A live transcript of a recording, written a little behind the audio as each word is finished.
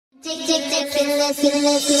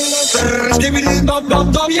Skibidi dum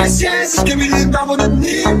dum dum, yes yes. Skibidi dum dum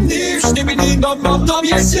dim dim. Skibidi dum dum dum,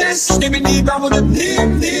 yes yes. Skibidi dum dum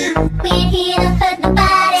dim dim. We ain't here to hurt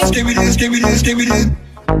nobody. Skibidi skibidi skibidi.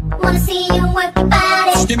 Wanna see you work your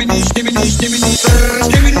body. Skibidi skibidi skibidi.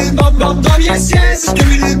 Skibidi dum dum dum, yes yes.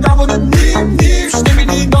 Skibidi dum dum dim dim.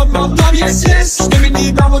 Skibidi dum dum dum, yes yes.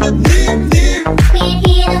 Skibidi dum dum dim dim. We ain't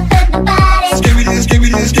here to hurt nobody. Skibidi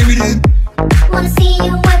skibidi skibidi. Wanna see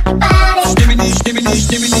you work your body. Skibidi skibidi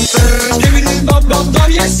skibidi. Skibidi dum dum dum,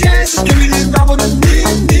 yes yes. Skibidi dum dum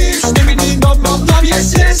dim dim. Skibidi dum dum dum,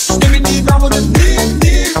 yes yes. Skibidi dum dum dim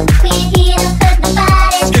dim. We ain't here to hurt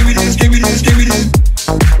nobody. Skibidi skibidi skibidi.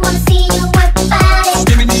 Wanna see you work your body.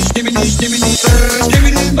 Skibidi skibidi skibidi.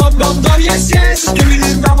 Skibidi dum dum dum, yes yes. Skibidi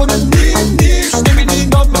dum dum dim dim. Skibidi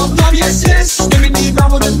dum dum dum, yes yes. Skibidi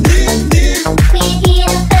dum dum dim dim. We ain't here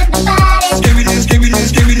to hurt nobody. Skibidi skibidi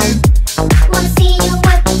skibidi. Wanna see you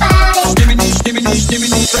work your body. Skibidi skibidi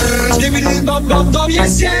skibidi. Skibidi dum dum dum,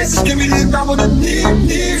 yes yes. Skibidi dum dum dim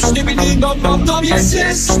dim. Skibidi dum dum dum, yes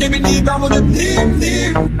yes. Skibidi dum dum dim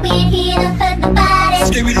dim. We ain't here to hurt nobody.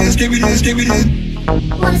 Skibidi skibidi skibidi.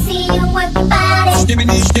 Wanna see you work your body.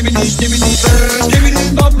 Skibidi skibidi skibidi. Skibidi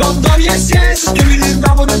dum dum dum, yes yes. Skibidi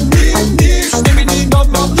dum dum dim dim. Skibidi dum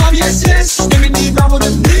dum dum, yes yes. Skibidi dum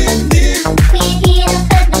dum dim dim. We ain't here to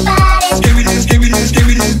hurt nobody. Skibidi skibidi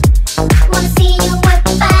skibidi. Wanna see you work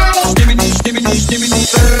your body. Skibidi skibidi skibidi.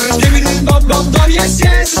 Skibidi dum dum dum, yes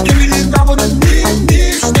yes. Skibidi dum dum dim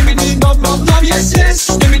dim. Skibidi dum dum dum, yes yes.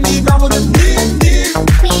 Skibidi dum dum dim dim.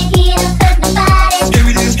 We ain't here to hurt nobody.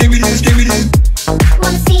 Skibidi skibidi skibidi.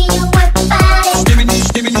 Wanna see you work your body. Skibidi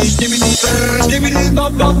skibidi skibidi. Skibidi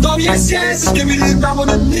dum dum dum, yes yes. Skibidi dum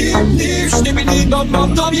dum dim dim. Skibidi dum dum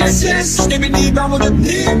dum, yes yes. Skibidi dum dum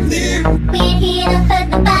dim dim. We ain't here to hurt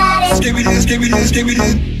nobody. Skibidi skibidi skibidi.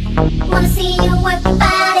 Wanna see you work your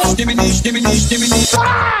body. Skibidi skibidi skibidi.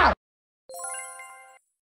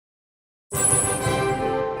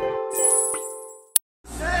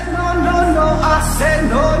 No, no, no, I said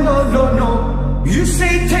no, no, no, no. You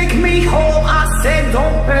say take me home, I said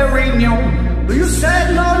don't Perignon. You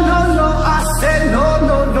said no, no, no, I said no,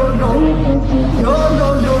 no, no, no. No, no,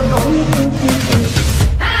 no, no.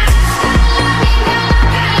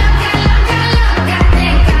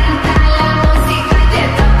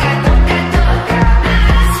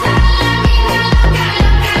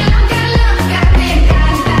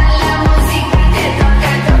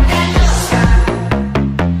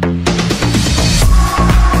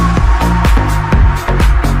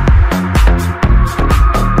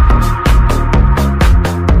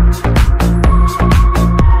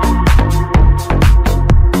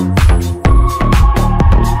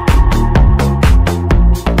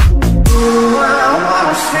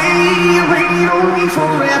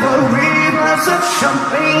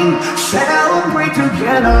 Celebrate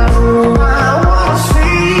together. I wanna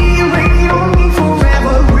see rain on me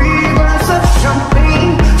forever. We glass of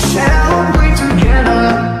champagne. Celebrate together.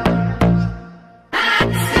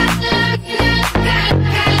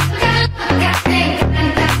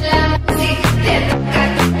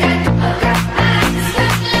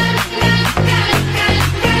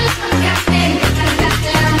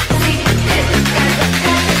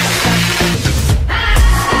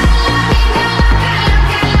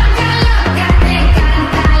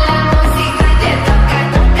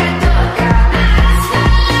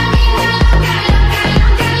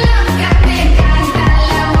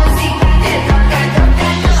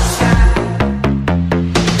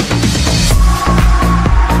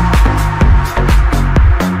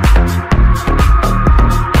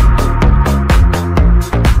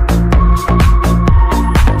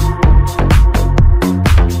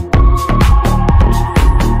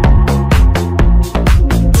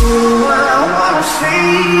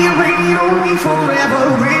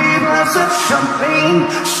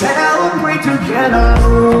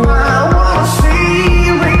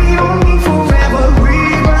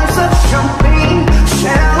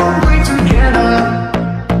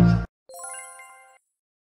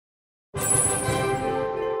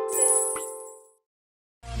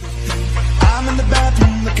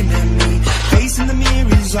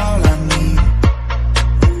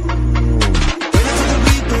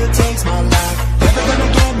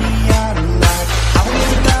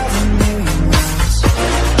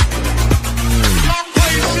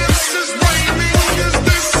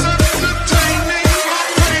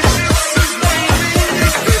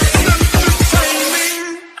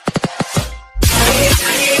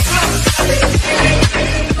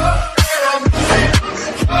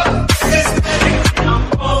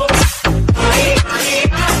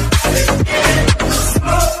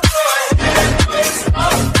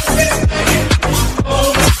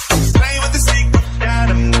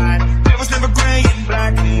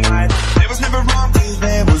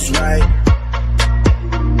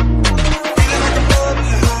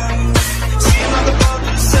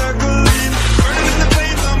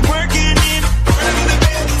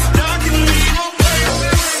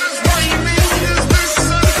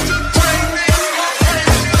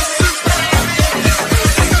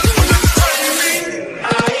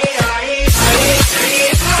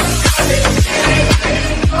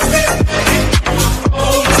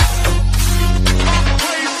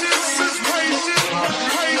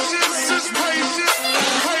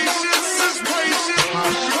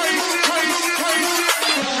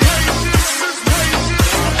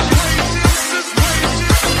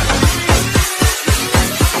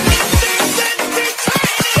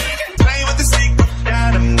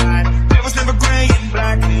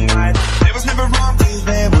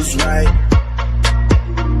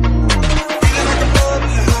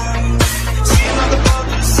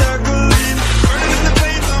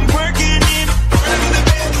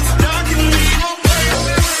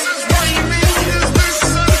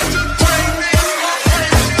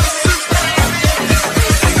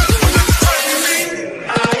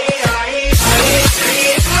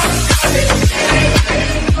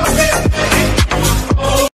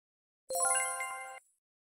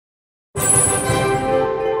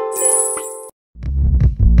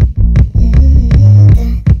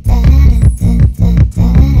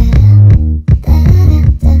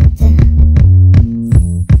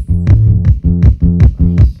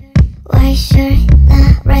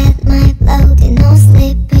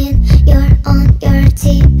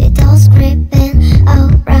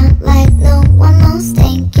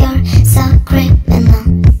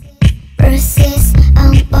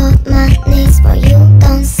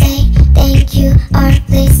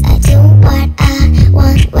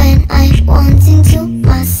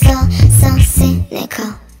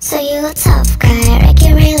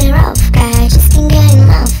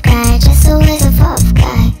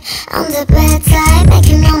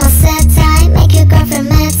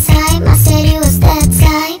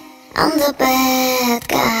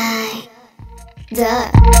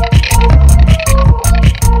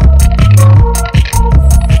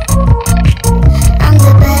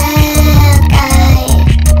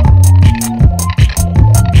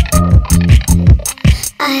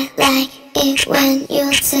 when you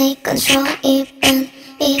take control. Even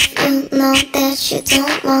if you know that you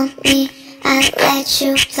don't want me, I'll let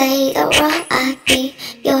you play the role. I'll be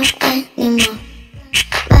your animal.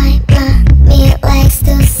 My mommy likes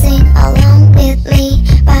to sing along with me,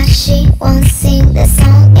 but she won't sing the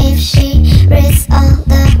song if she reads all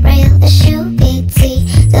the real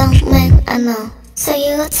Skibidi. Don't mind, I know. So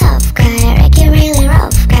you a tough guy, like you really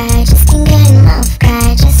rough guy, just can't get enough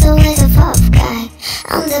guy, just always a tough guy.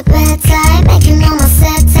 I'm the bad type, make your mama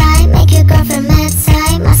sad type, make your girlfriend mad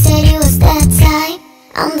type. I said you was that type.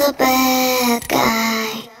 I'm the bad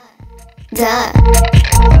guy. Duh.